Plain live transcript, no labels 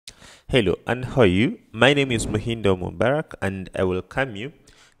Hello and how are you? My name is Muhindo Mubarak and I welcome you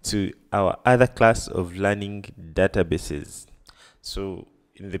to our other class of learning databases. So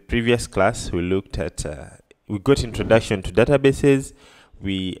in the previous class we looked at we got introduction to databases,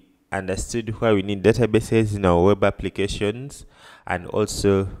 we understood why we need databases in our web applications, and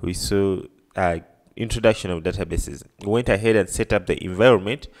also we saw introduction of databases. We went ahead and set up the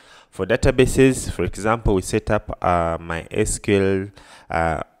environment for databases. For example, we set up my SQL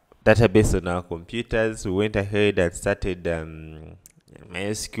database on our computers. We went ahead and started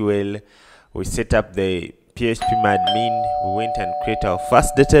MySQL. We set up the phpMadmin. We went and created our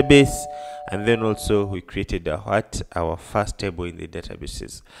first database, and then also we created our first table in the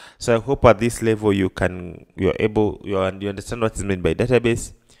databases. So I hope at this level you understand what is meant by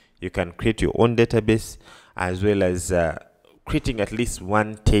database. You can create your own database, as well as creating at least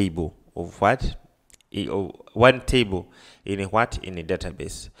one table of one table in a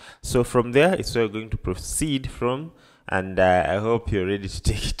database. So from there it's where we're going to proceed from, and I hope you're ready to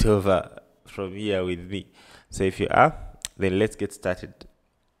take it over from here with me. So if you are, then let's get started.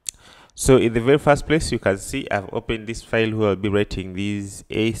 So in the very first place, you can see I've opened this file where I'll be writing these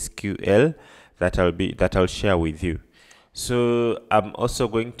SQL that I'll share with you. So I'm also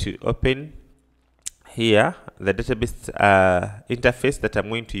going to open here the database interface that I'm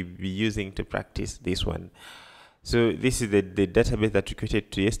going to be using to practice this one. So this is the database that we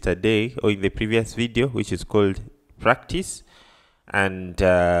created yesterday or in the previous video, which is called practice, and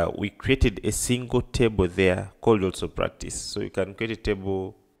we created a single table there called also practice. So you can create a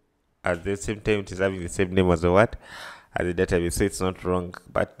table at the same time it is having the same name as the database, so it's not wrong.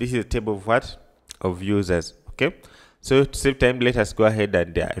 But this is a table of of users. Okay, so to save time, let us go ahead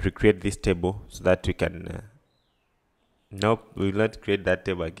and recreate this table so that we can nope, we will not create that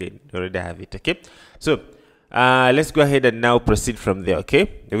table again. We already have it. Okay, so let's go ahead and now proceed from there.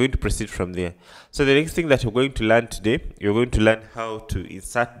 Okay, we're going to proceed from there. So the next thing that we're going to learn today, you're going to learn how to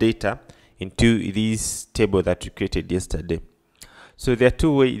insert data into this table that you created yesterday. So there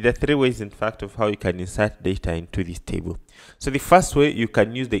are three ways, in fact, of how you can insert data into this table. So the first way, you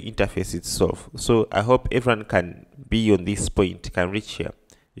can use the interface itself. So I hope everyone can be on this point, can reach here.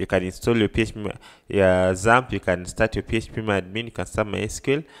 You can install your XAMPP, you can start your phpMadmin, you can start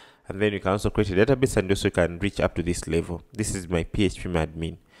MySQL, and then you can also create a database, and also can reach up to this level. This is my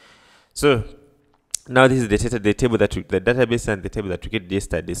phpMadmin. So now this is the table the database and the table that we created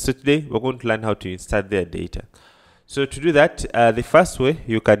yesterday. So today we're going to learn how to insert their data. So to do that, the first way,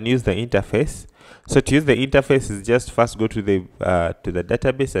 you can use the interface. So to use the interface is just first go to the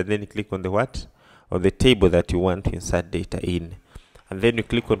database, and then you click on the table that you want to insert data in, and then you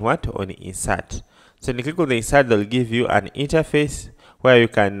click on on insert. So when you click on the insert, they'll give you an interface where you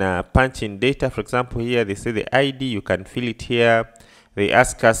can punch in data. For example, here they say the ID, you can fill it here. They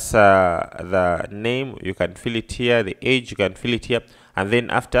ask us the name, you can fill it here. The age, you can fill it here, and then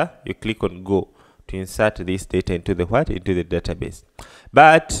after you click on go to insert this data into the database.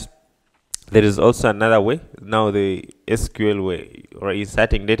 But there is also another way. Now the SQL way, or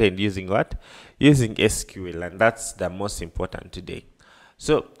inserting data and using using SQL, and that's the most important today.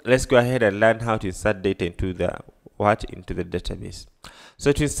 So let's go ahead and learn how to insert data into the database.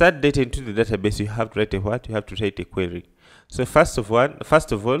 So to insert data into the database, you have to write you have to write a query. So first of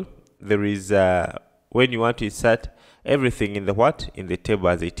all, there is when you want to insert everything in the table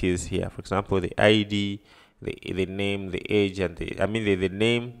as it is here. For example, the ID, the name, the age, and the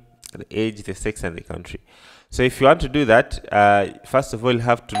name, the age, the sex, and the country. So if you want to do that, first of all, you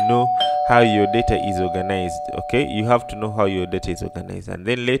have to know how your data is organized. Okay, you have to know how your data is organized, and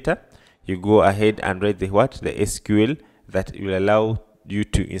then later you go ahead and write the SQL that will allow you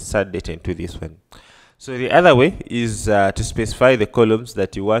to insert data into this one. So the other way is to specify the columns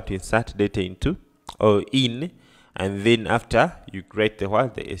that you want to insert data into or in, and then after you write the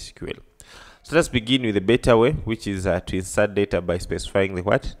SQL. So let's begin with the better way, which is to insert data by specifying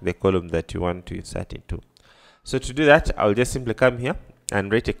the column that you want to insert into. So to do that, I'll just simply come here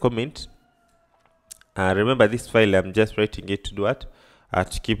and write a comment. Remember, this file I'm just writing it to do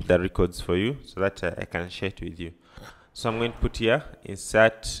to keep the records for you, so that I can share it with you. So I'm going to put here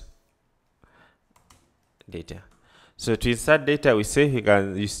insert data. So to insert data, we say you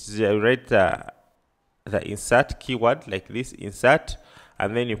can write the insert keyword like this, insert,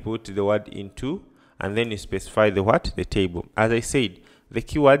 and then you put the word into, and then you specify the table. As I said, the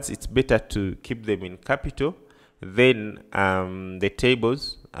keywords, it's better to keep them in capital. Then the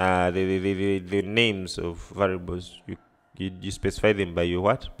tables, the names of variables, you specify them by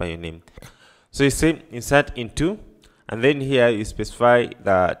your by your name. So you say insert into, and then here you specify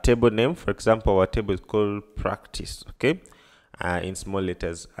the table name. For example, our table is called practice. Okay, in small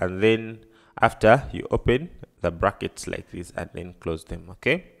letters, and then after you open the brackets like this and then close them.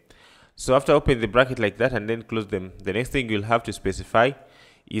 Okay, so after opening the bracket like that and then close them, the next thing you'll have to specify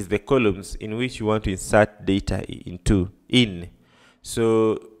is the columns in which you want to insert data in.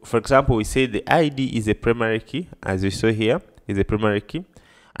 So for example, we say the ID is a primary key, as we saw here, is a primary key,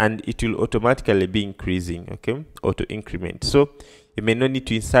 and it will automatically be increasing. Okay, auto increment. So you may not need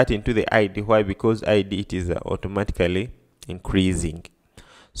to insert into the ID. Why? Because ID, it is automatically increasing.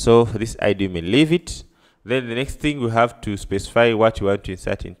 So for this ID, you may leave it. Then the next thing, we have to specify what you want to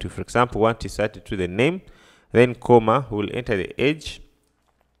insert into. For example, we want to insert into the name, then comma, will enter the age.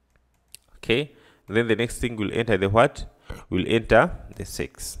 Okay, then the next thing, will enter the what? Will enter the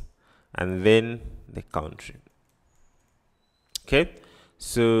sex, and then the country. Okay,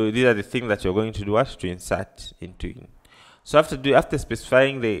 so these are the things that you're going to do, what to insert into. So after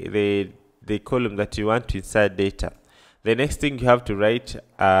specifying the column that you want to insert data, the next thing you have to write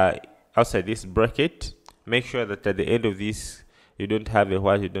outside this bracket, make sure that at the end of this you don't have a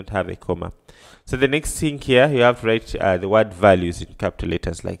what, you don't have a comma. So the next thing here, you have to write the word values in capital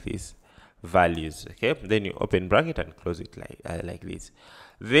letters like this, values. Okay, then you open bracket and close it like this.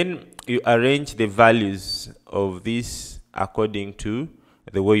 Then you arrange the values of this according to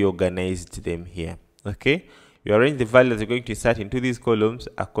the way you organized them here. Okay, you arrange the values you're going to insert into these columns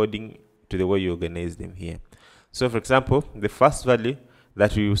according to the way you organize them here. So for example, the first value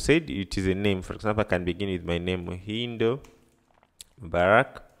that we said, it is a name. For example, I can begin with my name, Hindo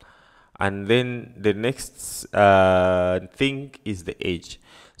Barak, and then the next thing is the age.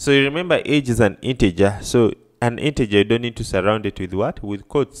 So you remember, age is an integer. So an integer, you don't need to surround it with what? With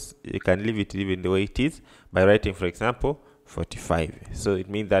quotes. You can leave it even the way it is by writing, for example, 45. So it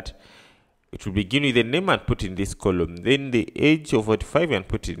means that it will begin with the name and put in this column, then the age of 45 and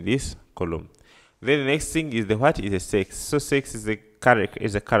put in this column. Then the next thing is the what? Is a sex. So sex is a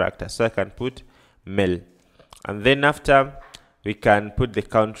character, so I can put male. And then after, we can put the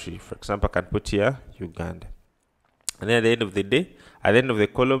country. For example, I can put here Uganda. And then at the end of the day, at the end of the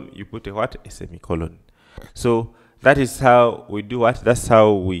column, you put a what? A semicolon. So that is how we do what? That's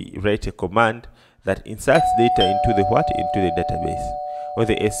how we write a command that inserts data into the what? Into the database or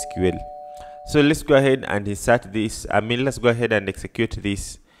the SQL. So let's go ahead and insert this. Let's go ahead and execute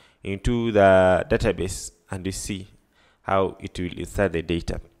this into the database, and you see how it will insert the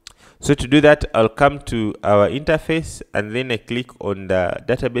data. So to do that, I'll come to our interface, and then I click on the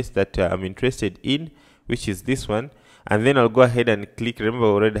database that I'm interested in, which is this one. And then I'll go ahead and click. Remember,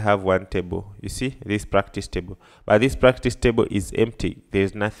 we already have one table. You see this practice table, but this practice table is empty.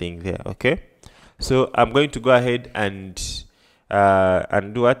 There's nothing there. Okay, so I'm going to go ahead and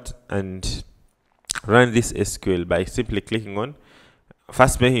do what? And run this SQL by simply clicking on,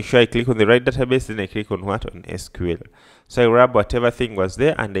 first making sure I click on the right database, then I click on what? On SQL. So I grab whatever thing was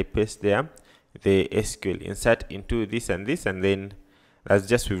there and I paste there the SQL, insert into this, and then that's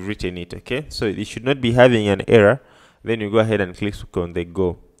just we've written it. Okay, so it should not be having an error. Then you go ahead and click on the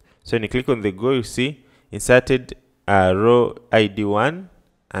go. So when you click on the go, you see inserted row ID 1,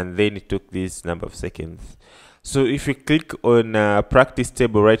 and then it took this number of seconds. So if you click on practice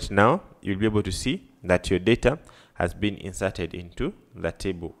table right now, you'll be able to see that your data has been inserted into the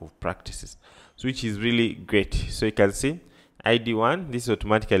table of practices, so which is really great. So you can see ID 1, this is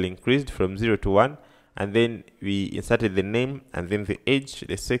automatically increased from 0 to 1, and then we inserted the name, and then the age,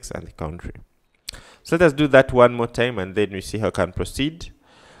 the sex, and the country. So let us do that one more time, and then we see how we can proceed.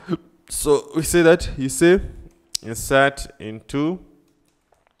 So we say that you say insert into,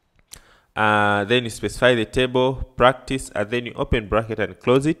 then you specify the table practice, and then you open bracket and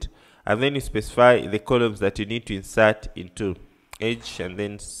close it, and then you specify the columns that you need to insert into, age, and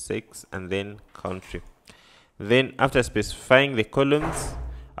then sex, and then country. Then after specifying the columns,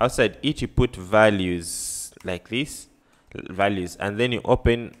 outside it you put values like this, values, and then you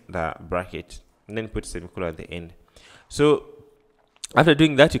open the bracket, and then put semicolon at the end. So after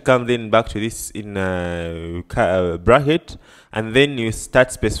doing that, you come then back to this in bracket, and then you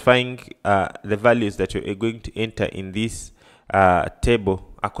start specifying the values that you're going to enter in this table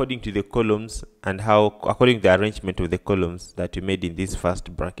according to the columns, and according to the arrangement of the columns that you made in this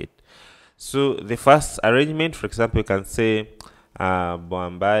first bracket. So the first arrangement, for example, you can say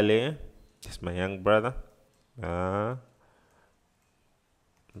Boambale, this is my young brother, Bale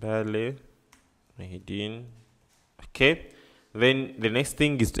Mahidin. Okay, then the next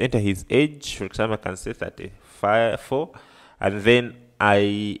thing is to enter his age. For example, I can say 34, and then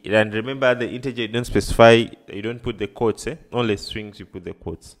and remember the integer, you don't specify, you don't put the quotes, only strings you put the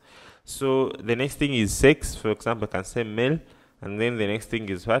quotes. So the next thing is sex. For example, I can say male, and then the next thing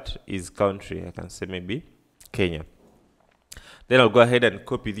is what? Is country. I can say maybe Kenya. Then I'll go ahead and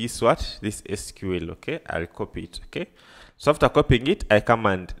copy this this SQL. Okay, I'll copy it. Okay, so after copying it, I come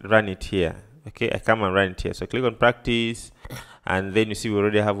and run it here. Okay, I come and run it here. So click on practice, and then you see we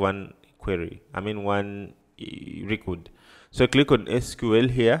already have one query. I mean one record. So click on SQL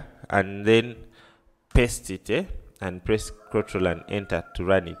here, and then paste it, and press Ctrl and Enter to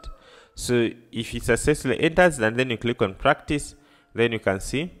run it. So if it successfully enters, and then you click on practice, then you can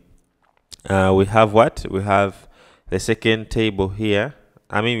see we have what? We have the second table here.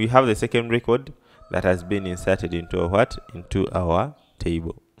 I mean, we have the second record that has been inserted into a what? Into our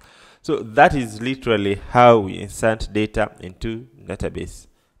table. So that is literally how we insert data into database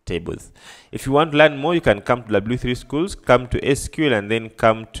tables. If you want to learn more, you can come to W3 Schools, come to SQL, and then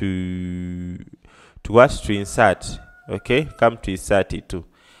come to what? To insert. Okay, come to insert it too.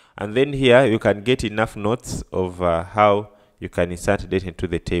 And then here you can get enough notes of how you can insert data into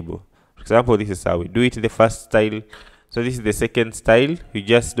the table. For example, this is how we do it. The first style. So this is the second style. You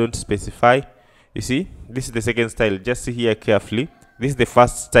just don't specify. You see, this is the second style. Just see here carefully. This is the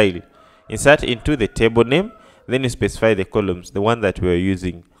first style. Insert into the table name. Then you specify the columns, the one that we are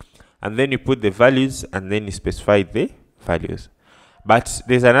using. And then you put the values, and then you specify the values. But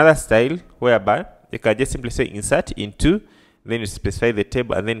there's another style whereby you can just simply say insert into, then you specify the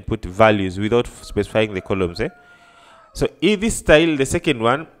table, and then put values without specifying the columns. So in this style, the second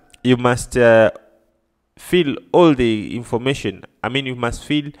one, you must fill all the information. I mean, you must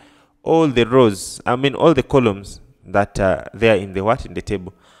fill all the rows. I mean, all the columns that are there in the in the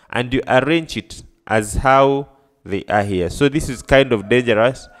table, and you arrange it as how they are here. So this is kind of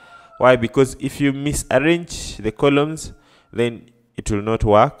dangerous. Why? Because if you misarrange the columns, then it will not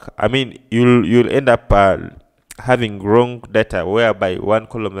work. I mean, you'll end up having wrong data whereby one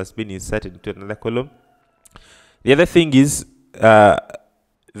column has been inserted into another column. The other thing is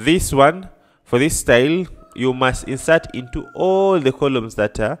this one, for this style, you must insert into all the columns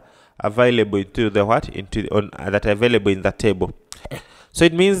that are available into the that are available in the table. So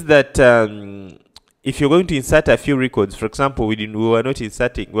it means that if you're going to insert a few records, for example, we were not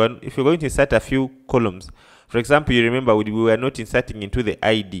inserting. If you're going to insert a few columns, for example, you remember we were not inserting into the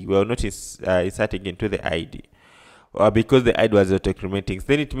ID. We were not inserting into the ID, because the ID was auto-incrementing.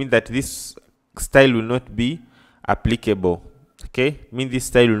 Then it means that this style will not be applicable. Okay, this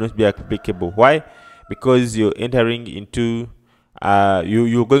style will not be applicable. Why? Because you're entering into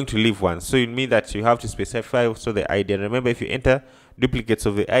you're going to leave one. So it means that you have to specify also the ID. And remember, if you enter duplicates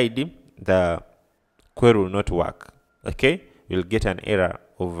of the ID, the query will not work. Okay, you'll get an error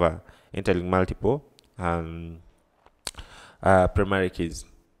of entering multiple primary keys.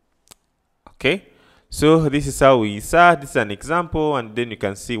 Okay, so this is how we insert. This is an example, and then you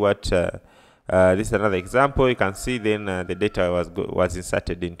can see what this is another example. You can see then the data was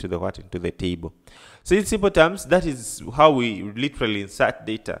inserted into the into the table. So in simple terms, that is how we literally insert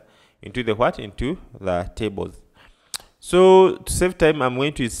data into the into the tables. So to save time, I'm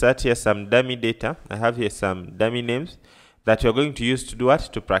going to insert here some dummy data. I have here some dummy names that you're going to use to do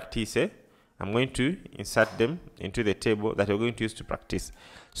what? To practice. I'm going to insert them into the table that you're going to use to practice.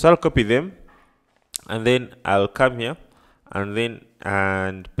 So I'll copy them, and then I'll come here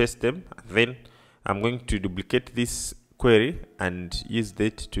and paste them. And then I'm going to duplicate this query and use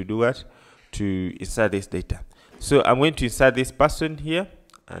that to do what? To insert this data. So I'm going to insert this person here,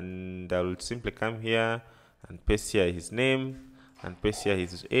 and I'll simply come here and paste here his name, and paste here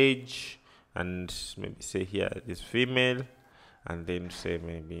his age, and maybe say here this female, and then say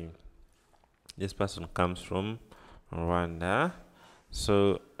maybe this person comes from Rwanda.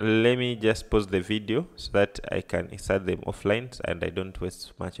 So let me just pause the video so that I can insert them offline and I don't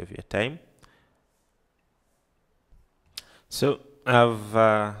waste much of your time. So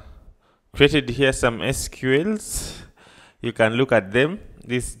I've created here some SQLs. You can look at them.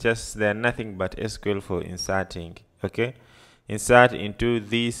 They're nothing but SQL for inserting. Okay, insert into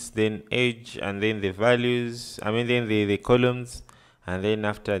this, then age, and then the values. Then the columns, and then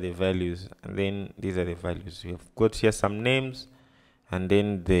after the values, and then these are the values. We have got here some names, and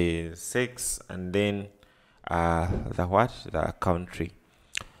then the sex, and then the country.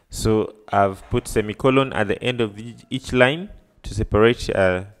 So I've put semicolon at the end of each line to separate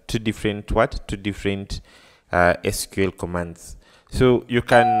two different SQL commands. So you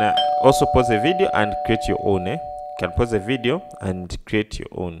can also pause the video and create your own. You can pause the video and create your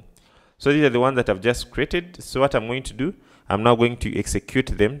own. So these are the ones that I've just created. So what I'm going to do, I'm now going to execute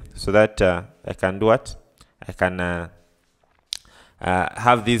them so that I can do what? I can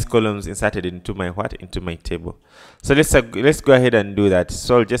have these columns inserted into my table. So let's go ahead and do that.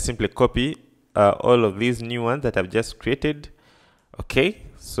 So I'll just simply copy all of these new ones that I've just created. Okay,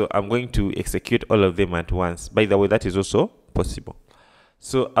 so I'm going to execute all of them at once. By the way, that is also possible.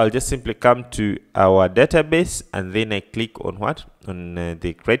 So I'll just simply come to our database, and then I click on what? On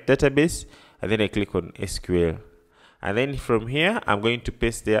the create database, and then I click on SQL. And then from here, I'm going to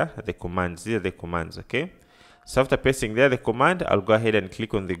paste there the commands. These are the commands, okay? So after pasting there the command, I'll go ahead and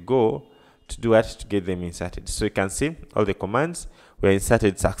click on the go to do what? To get them inserted. So you can see all the commands were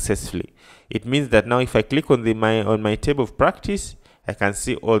inserted successfully. It means that now if I click on my table of practice, I can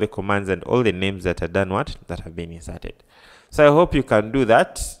see all the commands and all the names that are done what? That have been inserted. So I hope you can do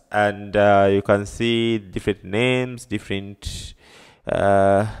that, and you can see different names, different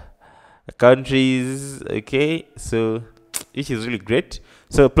countries, okay? So which is really great.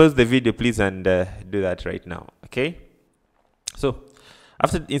 So pause the video please and do that right now, okay? So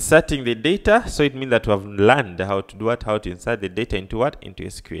after inserting the data, so it means that we have learned how to do what? How to insert the data into what? Into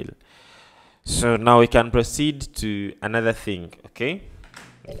SQL. So now we can proceed to another thing, okay?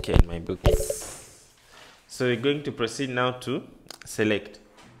 Okay, in my books. So we're going to proceed now to select.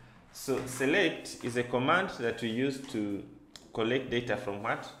 So select is a command that we use to collect data from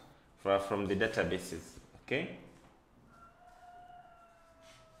what? From the databases, okay?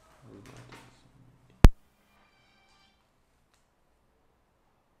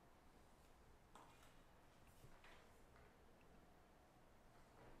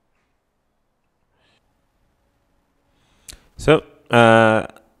 So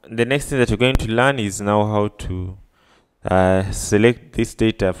the next thing that we're going to learn is now how to select this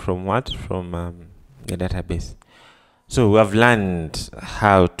data from what? From the database. So we have learned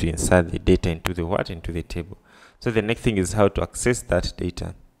how to insert the data into the what? Into the table. So the next thing is how to access that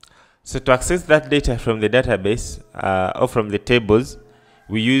data. So to access that data from the database or from the tables,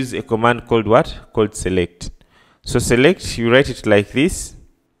 we use a command called what? Called select. So select, you write it like this.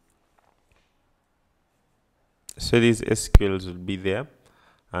 So these SQLs will be there,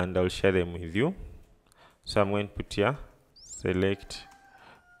 and I'll share them with you. So I'm going to put here select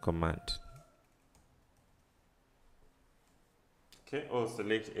command. Okay, or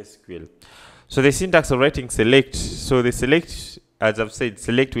select SQL. So the syntax of writing select. So the select, as I've said,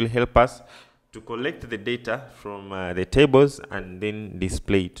 select will help us to collect the data from the tables and then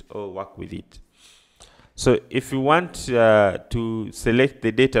display it or work with it. So if you want to select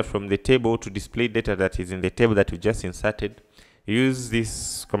the data from the table to display data that is in the table that we just inserted, use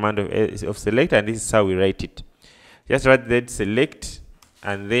this command of select, and this is how we write it. Just write that select,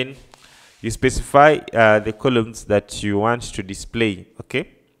 and then you specify the columns that you want to display, okay?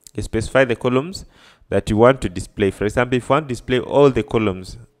 You specify the columns that you want to display. For example, if you want to display all the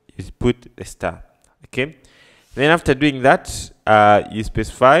columns, you put a star, okay? Then after doing that, you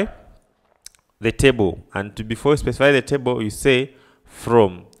specify the table, and before you specify the table, you say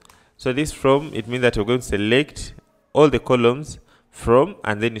from. So this from, it means that you're going to select all the columns from,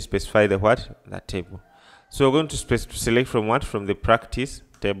 and then you specify the what? That table. So we're going to select from what? From the practice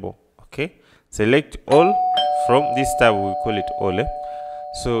table, okay? Select all from this tab, we call it all.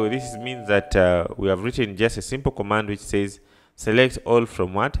 So this means that we have written just a simple command which says select all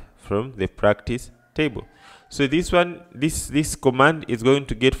from what? From the practice table. So this one, this command is going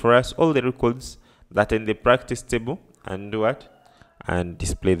to get for us all the records that are in the practice table and do what? And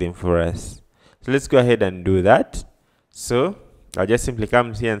display them for us. So let's go ahead and do that. So I'll just simply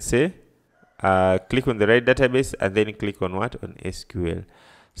come here and say, click on the right database and then click on what? On SQL.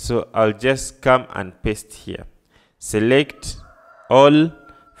 So I'll just come and paste here. Select all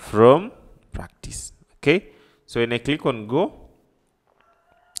from practice. Okay. So when I click on go,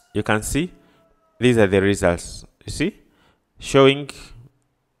 you can see these are the results. You see, showing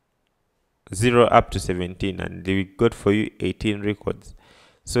 0 up to 17, and we got for you 18 records.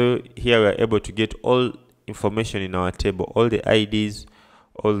 So here we are able to get all information in our table, all the IDs,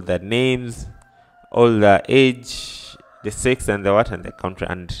 all the names, all the age, the sex, and the what, and the country,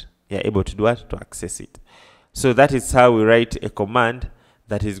 and you are able to do what? To access it. So that is how we write a command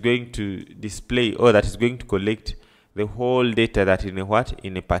that is going to display, or that is going to collect the whole data that in a what?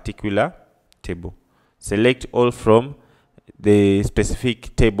 In a particular table. Select all from the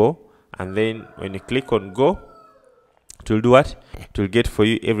specific table, and then when you click on go, it will do what? It will get for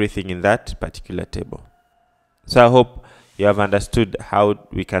you everything in that particular table. So I hope you have understood how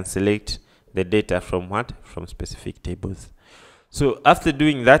we can select the data from what? From specific tables. So after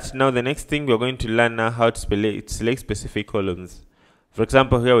doing that, now the next thing we're going to learn now how to select specific columns. For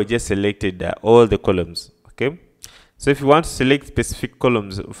example, here we just selected all the columns, okay? So if you want to select specific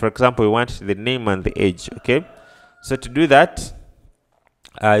columns, for example, we want the name and the age, okay? So to do that,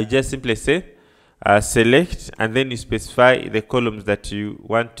 you just simply say select, and then you specify the columns that you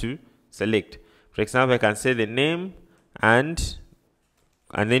want to select. For example, I can say the name and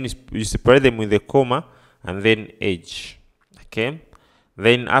then you separate them with a comma and then age. Okay,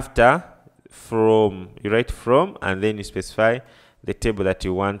 then after from, you write from, and then you specify the table that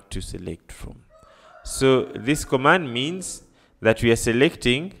you want to select from. So this command means that we are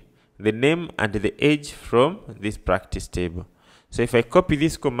selecting the name and the age from this practice table. So if I copy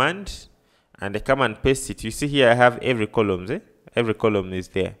this command and I come and paste it, you see here I have every column. Every column is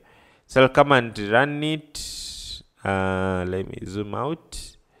there. So I'll come and run it. Let me zoom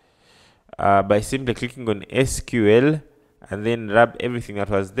out by simply clicking on SQL and then grab everything that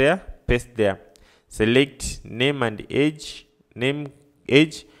was there, paste there, select name and age,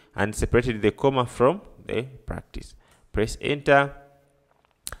 and separated the comma from the practice. Press enter.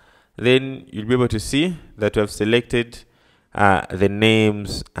 Then you'll be able to see that we have selected the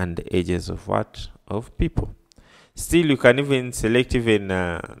names and the ages of what? Of people. Still, you can even select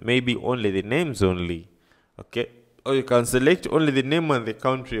maybe only the names only. Okay, or you can select only the name and the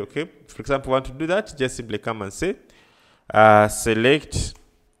country. Okay, for example, want to do that, just simply come and say select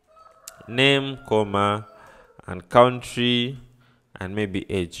name, comma, and country, and maybe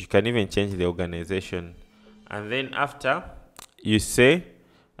age. You can even change the organization, and then after you say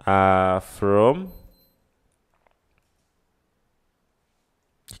from,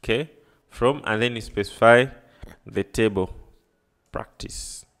 okay, from, and then you specify the table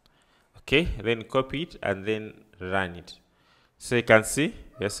practice. Okay, then copy it and then run it. So you can see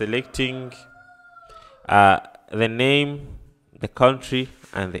we are selecting the name, the country,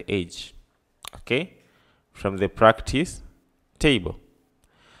 and the age, okay, from the practice table.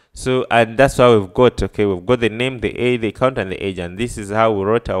 So, and that's how we've got, okay, we've got the name, the age, the count, and the age, and this is how we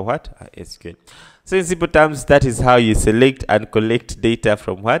wrote our what? Our SQL. So in simple terms, that is how you select and collect data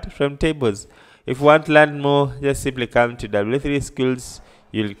from what? From tables. If you want to learn more, just simply come to W3 Schools.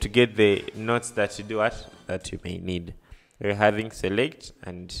 You'll to get the notes that you do what? That you may need. We're having select,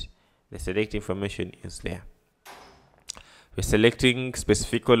 and the select information is there. We're selecting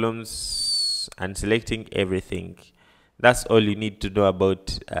specific columns and selecting everything. That's all you need to know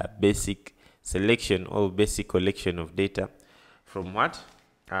about basic selection or basic collection of data from what?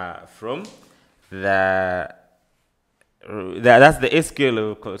 From that's the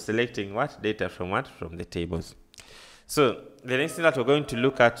SQL of selecting what? Data from what? From the tables. So the next thing that we're going to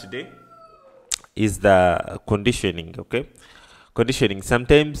look at today is the conditioning. Okay, conditioning.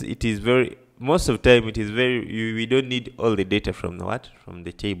 Sometimes it is most of the time it is we don't need all the data from the what? From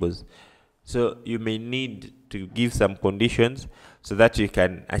the tables. So you may need to give some conditions so that you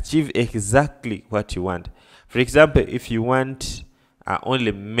can achieve exactly what you want. For example, if you want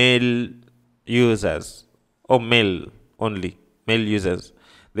only male users or male users,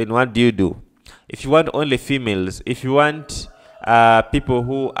 then what do? If you want only females, if you want people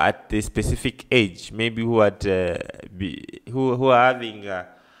who at the specific age, maybe who are having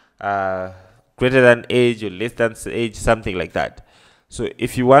greater than age or less than age, something like that. So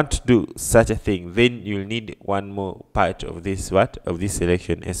if you want to do such a thing, then you'll need one more part of this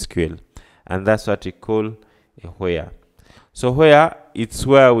selection SQL, and that's what we call a where. So where, it's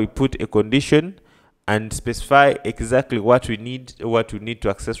where we put a condition and specify exactly what we need to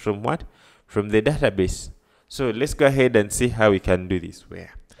access from what? From the database. So let's go ahead and see how we can do this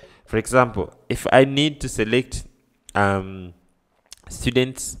where. For example, if I need to select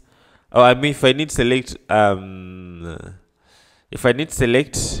students, or I mean if I need to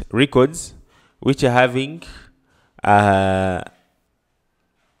select records which are having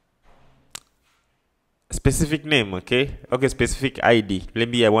specific name, okay, specific ID.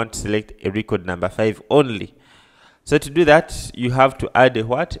 Maybe I want to select a record number 5 only. So to do that, you have to add a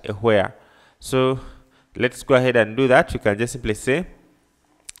what? A where. So let's go ahead and do that. You can just simply say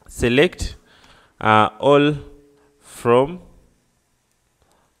select all from,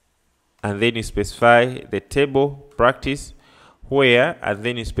 and then you specify the table practice where, and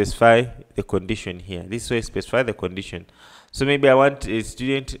then you specify the condition here. This way, specify the condition. So maybe I want a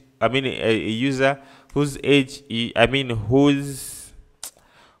student, a user whose age,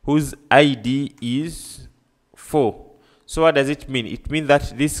 whose ID is 4. So what does it mean? It means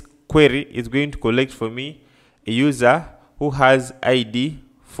that this query is going to collect for me a user who has ID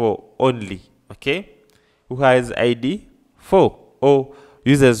 4 only. Okay, who has ID 4, or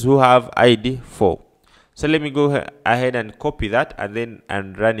users who have ID 4. So let me go ahead and copy that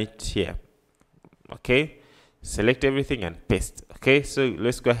and run it here. Okay, select everything and paste. Okay, so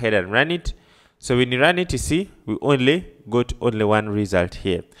let's go ahead and run it. So when you run it, you see we only got one result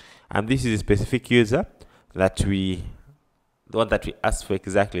here, and this is a specific user that the one that we asked for,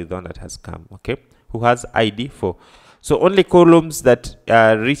 exactly the one that has come. Okay, who has ID 4. So only columns that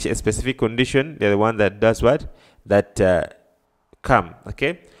reach a specific condition, they're the one that does what? That come.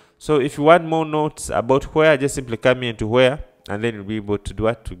 Okay, so if you want more notes about where, just simply come into where and then you'll be able to do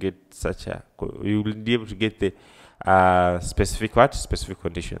what, to get such a, you will be able to get the specific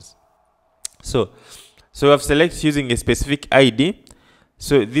conditions. So I've selected using a specific ID.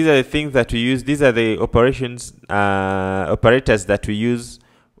 So these are the things that we use. These are the operations, operators that we use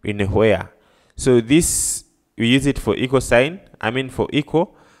in a where. So this, we use it for equal sign, for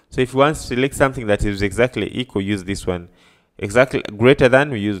equal. So if you want to select something that is exactly equal, use this one. Exactly greater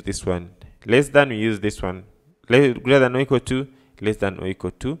than, we use this one. Less than, we use this one. Greater than or equal to, less than or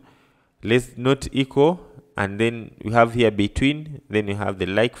equal to. Less, not equal, and then we have here between. Then you have the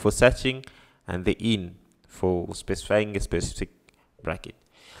like for searching, and the in for specifying a specific bracket.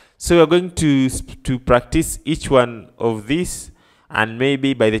 So we're going to practice each one of these, and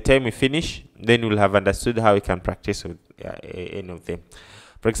maybe by the time we finish, then we'll have understood how we can practice with any of them.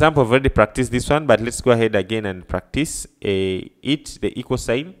 For example, I've already practiced this one, but let's go ahead again and practice the equal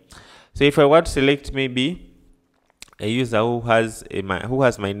sign. So if I want to select maybe a user who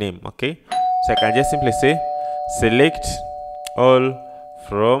has my name, okay, so I can just simply say select all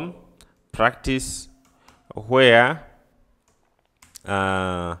from practice where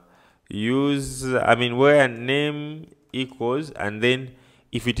where name equals, and then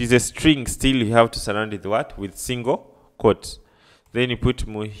if it is a string, still you have to surround it with single quotes. Then you put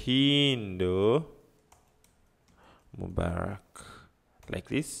Muhindo Mubarak like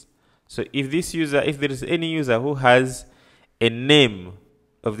this. So if there is any user who has a name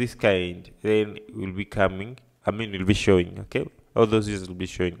of this kind, then it will be coming, it will be showing, okay? All those users will be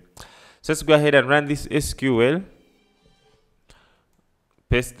showing. So let's go ahead and run this SQL.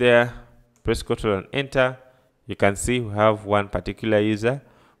 Paste there, press Ctrl and enter. You can see we have one particular user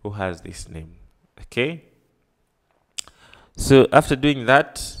who has this name, okay? So after doing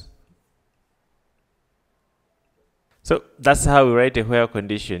that, so that's how we write a where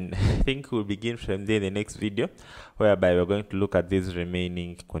condition. I think we'll begin from there in the next video, whereby we're going to look at these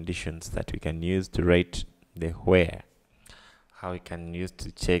remaining conditions that we can use to write the where. How we can use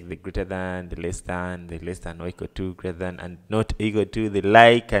to check the greater than, the less than or equal to, greater than and not equal to, the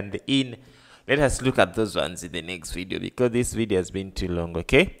like and the in. Let us look at those ones in the next video, because this video has been too long,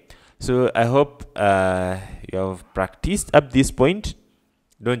 okay? So I hope you have practiced up this point.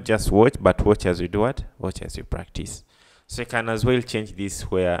 Don't just watch, but watch as you do what? Watch as you practice. So you can as well change this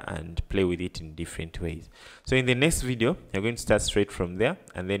where and play with it in different ways. So in the next video, you're going to start straight from there,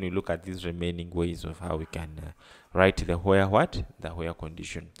 and then we look at these remaining ways of how we can write the where the where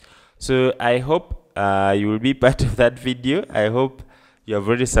condition. So I hope you will be part of that video. I hope you have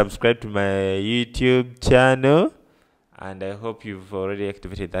already subscribed to my YouTube channel, and I hope you've already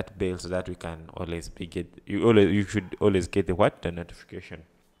activated that bell so that we can always you should always get the notification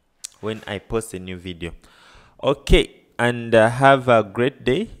when I post a new video. Okay, and have a great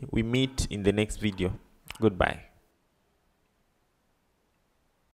day. We meet in the next video. Goodbye.